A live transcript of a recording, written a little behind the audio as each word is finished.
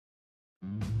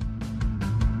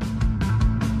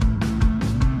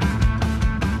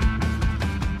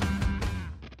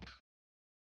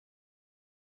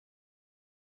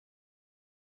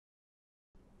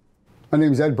My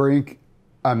name is Ed Brink.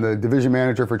 I'm the Division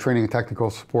Manager for Training and Technical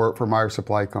Support for Meier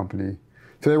Supply Company.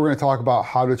 Today we're going to talk about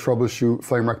how to troubleshoot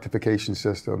flame rectification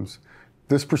systems.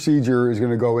 This procedure is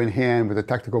going to go in hand with the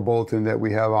technical bulletin that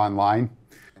we have online.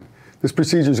 This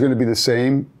procedure is going to be the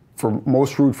same for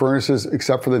most root furnaces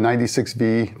except for the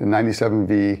 96V, the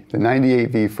 97V, the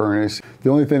 98V furnace. The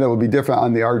only thing that will be different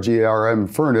on the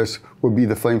RGRM furnace would be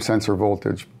the flame sensor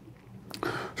voltage.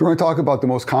 So we're going to talk about the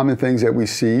most common things that we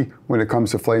see when it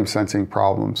comes to flame sensing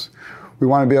problems. We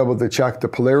want to be able to check the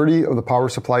polarity of the power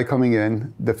supply coming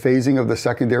in, the phasing of the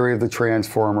secondary of the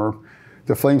transformer,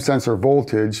 the flame sensor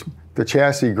voltage, the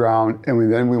chassis ground,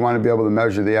 and then we want to be able to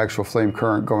measure the actual flame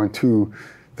current going to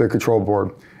the control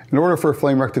board. In order for a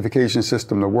flame rectification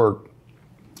system to work,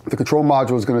 the control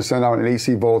module is going to send out an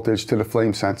AC voltage to the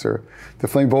flame sensor. The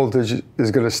flame voltage is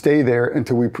going to stay there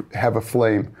until we have a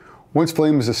flame. Once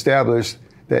flame is established,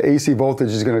 the AC voltage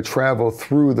is going to travel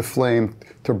through the flame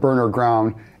to burner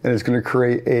ground, and it's going to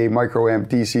create a microamp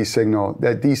DC signal.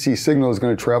 That DC signal is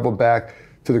going to travel back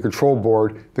to the control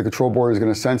board. The control board is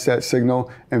going to sense that signal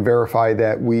and verify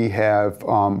that we have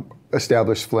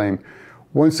established flame.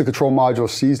 Once the control module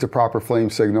sees the proper flame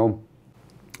signal,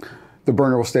 the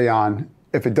burner will stay on.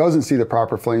 If it doesn't see the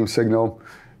proper flame signal,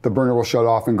 the burner will shut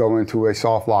off and go into a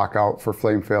soft lockout for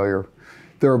flame failure.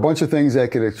 There are a bunch of things that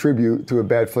could attribute to a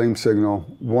bad flame signal.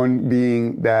 One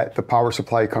being that the power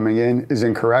supply coming in is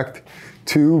incorrect.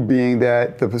 Two being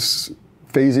that the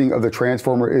phasing of the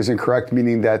transformer is incorrect,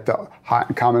 meaning that the hot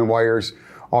and common wires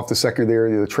off the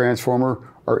secondary of the transformer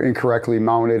are incorrectly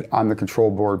mounted on the control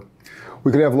board.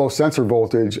 We could have low sensor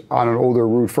voltage on an older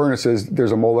root furnaces.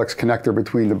 There's a Molex connector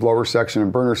between the blower section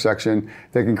and burner section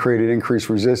that can create an increased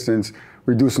resistance,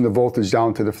 reducing the voltage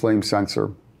down to the flame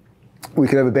sensor. We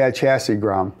could have a bad chassis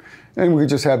ground, and we could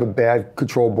just have a bad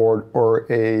control board or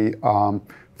a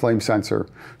flame sensor.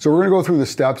 So we're going to go through the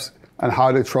steps on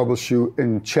how to troubleshoot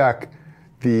and check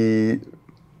the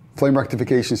flame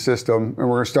rectification system, and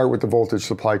we're going to start with the voltage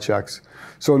supply checks.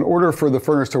 So in order for the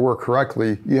furnace to work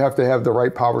correctly, you have to have the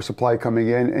right power supply coming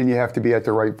in, and you have to be at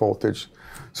the right voltage.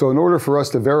 So in order for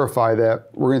us to verify that,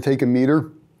 we're going to take a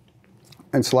meter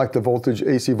and select the voltage,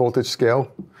 AC voltage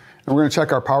scale. And we're going to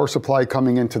check our power supply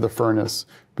coming into the furnace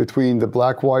between the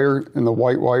black wire and the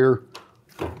white wire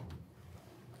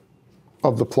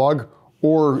of the plug,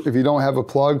 or if you don't have a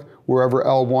plug, wherever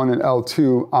L1 and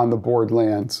L2 on the board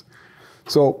lands.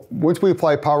 So once we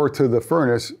apply power to the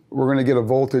furnace, we're going to get a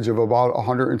voltage of about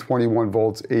 121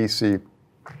 volts AC.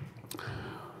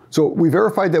 So we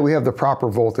verified that we have the proper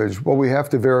voltage. What we have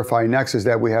to verify next is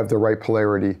that we have the right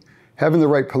polarity. Having the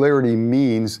right polarity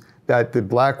means that the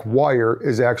black wire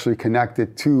is actually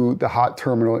connected to the hot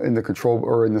terminal in the control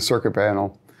or in the circuit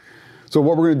panel. So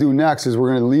what we're going to do next is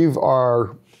we're going to leave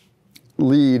our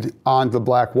lead on the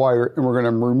black wire, and we're going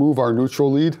to remove our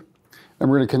neutral lead, and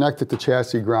we're going to connect it to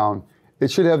chassis ground. It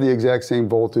should have the exact same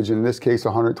voltage, in this case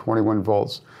 121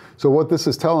 volts. So what this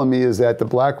is telling me is that the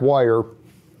black wire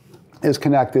is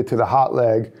connected to the hot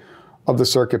leg of the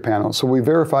circuit panel. So we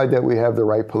verified that we have the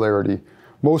right polarity.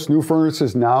 Most new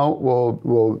furnaces now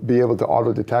will be able to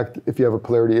auto-detect if you have a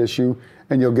polarity issue,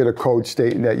 and you'll get a code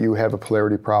stating that you have a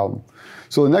polarity problem.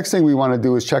 So the next thing we want to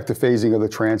do is check the phasing of the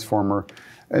transformer.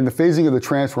 And the phasing of the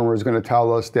transformer is going to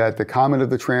tell us that the common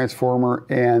of the transformer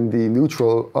and the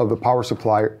neutral of the power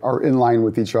supply are in line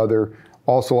with each other.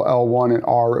 Also, L1 and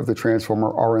R of the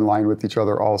transformer are in line with each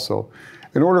other also.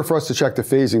 In order for us to check the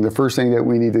phasing, the first thing that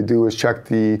we need to do is check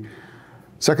the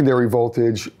secondary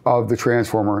voltage of the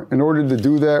transformer. In order to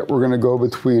do that, we're going to go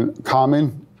between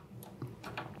common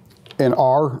and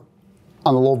R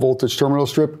on the low voltage terminal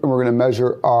strip, and we're going to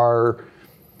measure our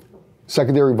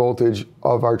secondary voltage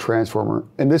of our transformer.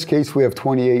 In this case, we have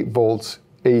 28 volts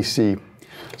AC.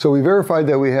 So we verified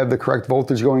that we have the correct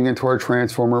voltage going into our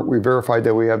transformer. We verified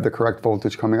that we have the correct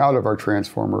voltage coming out of our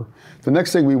transformer. The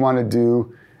next thing we want to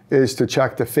do is to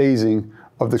check the phasing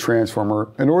of the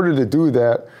transformer. In order to do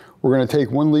that, we're going to take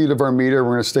one lead of our meter,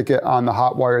 we're going to stick it on the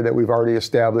hot wire that we've already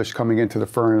established coming into the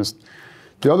furnace.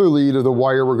 The other lead of the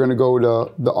wire, we're going to go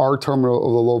to the R terminal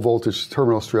of the low voltage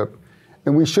terminal strip.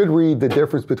 And we should read the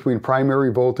difference between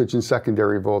primary voltage and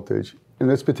secondary voltage. In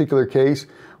this particular case,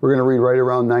 we're going to read right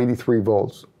around 93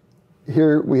 volts.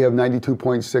 Here we have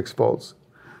 92.6 volts.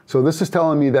 So this is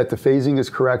telling me that the phasing is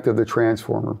correct of the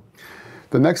transformer.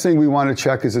 The next thing we want to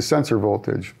check is the sensor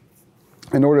voltage.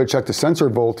 In order to check the sensor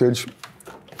voltage,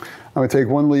 I'm going to take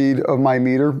one lead of my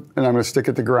meter and I'm going to stick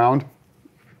it to ground.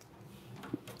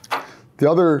 The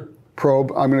other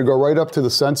probe, I'm going to go right up to the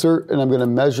sensor and I'm going to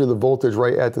measure the voltage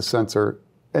right at the sensor.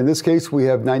 In this case, we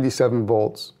have 97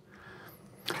 volts.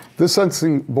 This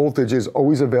sensing voltage is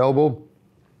always available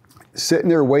sitting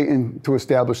there waiting to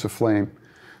establish the flame.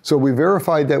 So we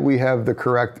verified that we have the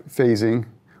correct phasing,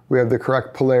 we have the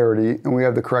correct polarity, and we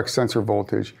have the correct sensor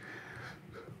voltage.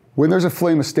 When there's a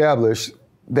flame established,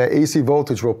 that AC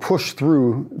voltage will push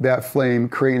through that flame,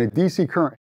 creating a DC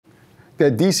current.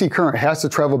 That DC current has to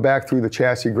travel back through the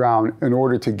chassis ground in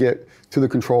order to get to the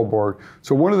control board.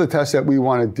 So one of the tests that we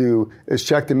want to do is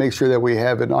check to make sure that we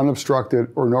have an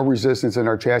unobstructed or no resistance in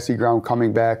our chassis ground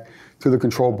coming back to the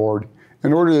control board.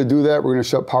 In order to do that, we're going to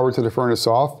shut power to the furnace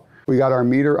off. We got our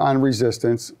meter on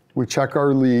resistance. We check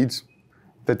our leads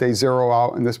that they zero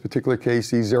out. In this particular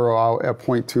case, these zero out at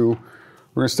 0.2.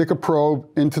 We're going to stick a probe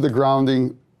into the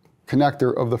grounding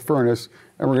connector of the furnace,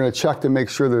 and we're going to check to make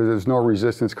sure that there's no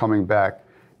resistance coming back.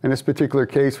 In this particular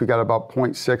case, we got about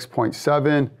 0.6,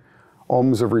 0.7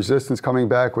 ohms of resistance coming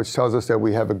back, which tells us that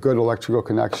we have a good electrical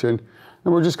connection.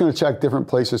 And we're just going to check different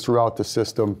places throughout the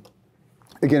system.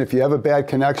 Again, if you have a bad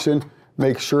connection,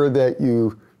 make sure that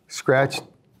you scratch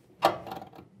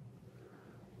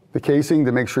the casing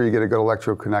to make sure you get a good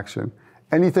electrical connection.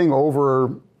 Anything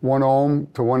over 1 ohm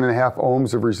to 1.5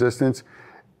 ohms of resistance,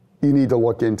 you need to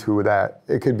look into that.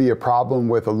 It could be a problem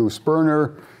with a loose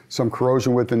burner, some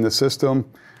corrosion within the system.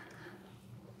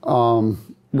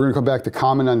 We're going to come back to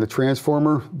comment on the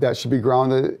transformer. That should be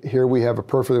grounded. Here we have a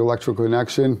perfect electrical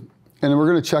connection. And then we're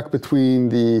going to check between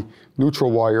the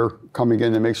neutral wire coming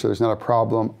in to make sure there's not a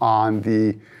problem on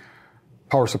the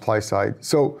power supply side.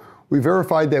 So we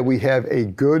verified that we have a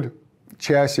good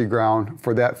chassis ground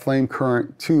for that flame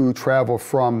current to travel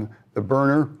from the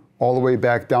burner all the way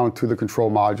back down to the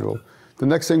control module. The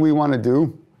next thing we want to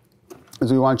do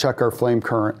is we want to check our flame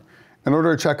current. In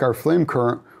order to check our flame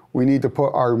current, we need to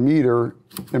put our meter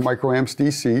in microamps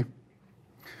DC.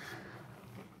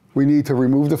 We need to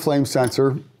remove the flame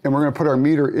sensor, and we're going to put our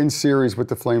meter in series with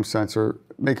the flame sensor,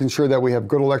 making sure that we have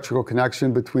good electrical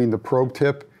connection between the probe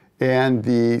tip and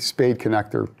the spade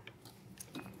connector.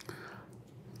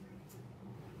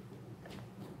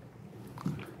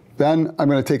 Then I'm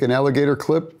going to take an alligator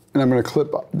clip and I'm going to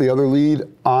clip the other lead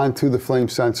onto the flame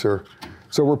sensor.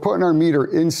 So we're putting our meter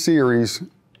in series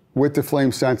with the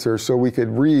flame sensor so we could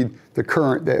read the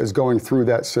current that is going through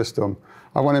that system.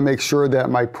 I want to make sure that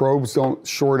my probes don't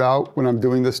short out when I'm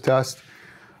doing this test.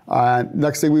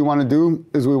 Next thing we want to do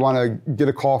is we want to get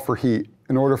a call for heat.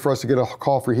 In order for us to get a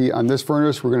call for heat on this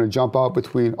furnace, we're going to jump out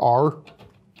between R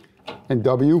and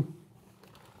W.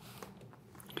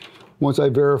 Once I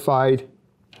verified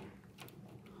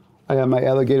I have my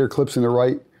alligator clips in the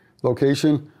right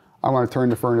location, I want to turn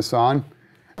the furnace on.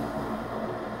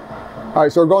 All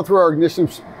right, so we're going through our ignition,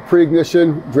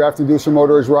 pre-ignition, draft inducer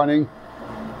motor is running.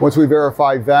 Once we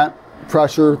verify vent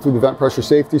pressure through the vent pressure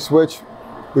safety switch,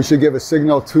 we should give a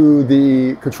signal to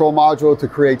the control module to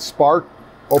create spark,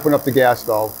 open up the gas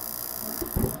valve.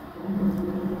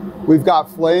 We've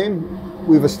got flame.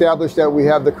 We've established that we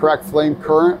have the correct flame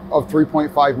current of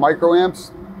 3.5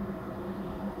 microamps.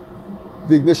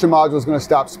 The ignition module is going to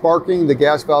stop sparking, the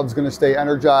gas valve is going to stay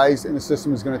energized, and the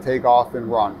system is going to take off and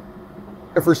run.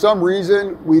 If for some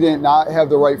reason we did not have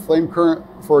the right flame current,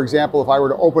 for example, if I were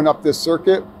to open up this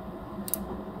circuit,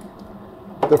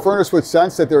 the furnace would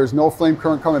sense that there is no flame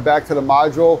current coming back to the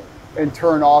module and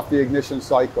turn off the ignition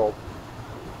cycle.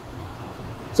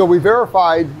 So we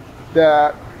verified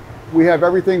that we have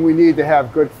everything we need to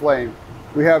have good flame.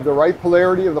 We have the right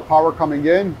polarity of the power coming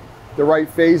in, the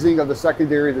right phasing of the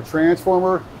secondary of the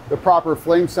transformer, the proper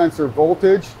flame sensor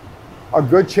voltage, a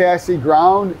good chassis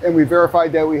ground, and we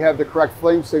verified that we have the correct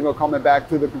flame signal coming back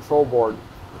to the control board.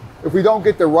 If we don't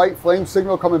get the right flame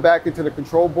signal coming back into the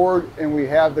control board and we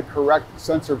have the correct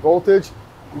sensor voltage,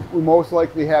 we most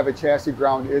likely have a chassis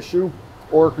ground issue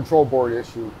or a control board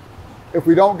issue. If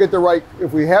we don't get the right,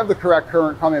 if we have the correct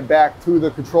current coming back to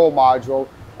the control module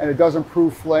and it doesn't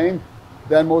prove flame,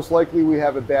 then most likely we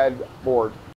have a bad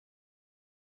board.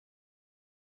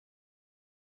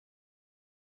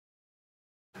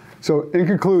 So in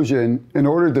conclusion, in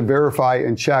order to verify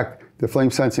and check the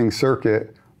flame sensing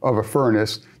circuit of a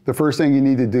furnace, the first thing you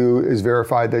need to do is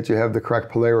verify that you have the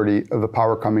correct polarity of the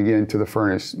power coming into the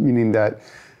furnace, meaning that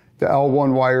the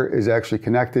L1 wire is actually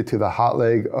connected to the hot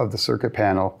leg of the circuit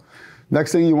panel.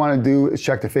 Next thing you want to do is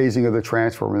check the phasing of the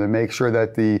transformer to make sure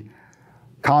that the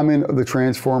common of the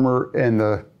transformer and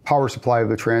the power supply of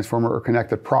the transformer are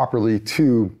connected properly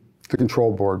to the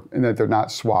control board and that they're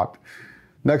not swapped.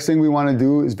 Next thing we want to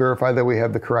do is verify that we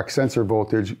have the correct sensor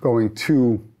voltage going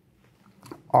to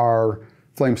our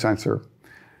flame sensor.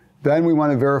 Then we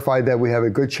want to verify that we have a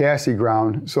good chassis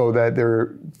ground so that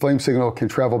their flame signal can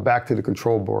travel back to the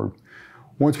control board.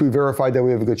 Once we verify that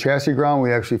we have a good chassis ground,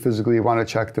 we actually physically want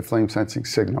to check the flame sensing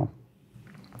signal.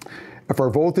 If our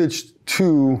voltage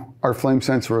to our flame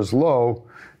sensor is low,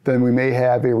 then we may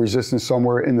have a resistance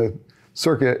somewhere in the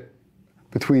circuit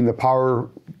between the power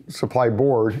supply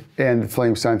board and the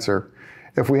flame sensor.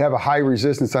 If we have a high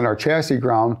resistance on our chassis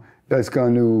ground, that's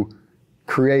going to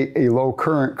create a low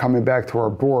current coming back to our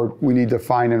board. We need to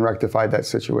find and rectify that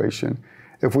situation.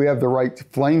 If we have the right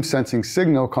flame sensing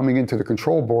signal coming into the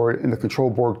control board and the control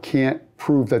board can't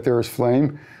prove that there is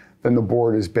flame, then the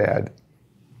board is bad.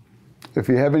 If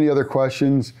you have any other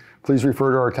questions, please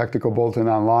refer to our technical bulletin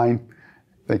online.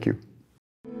 Thank you.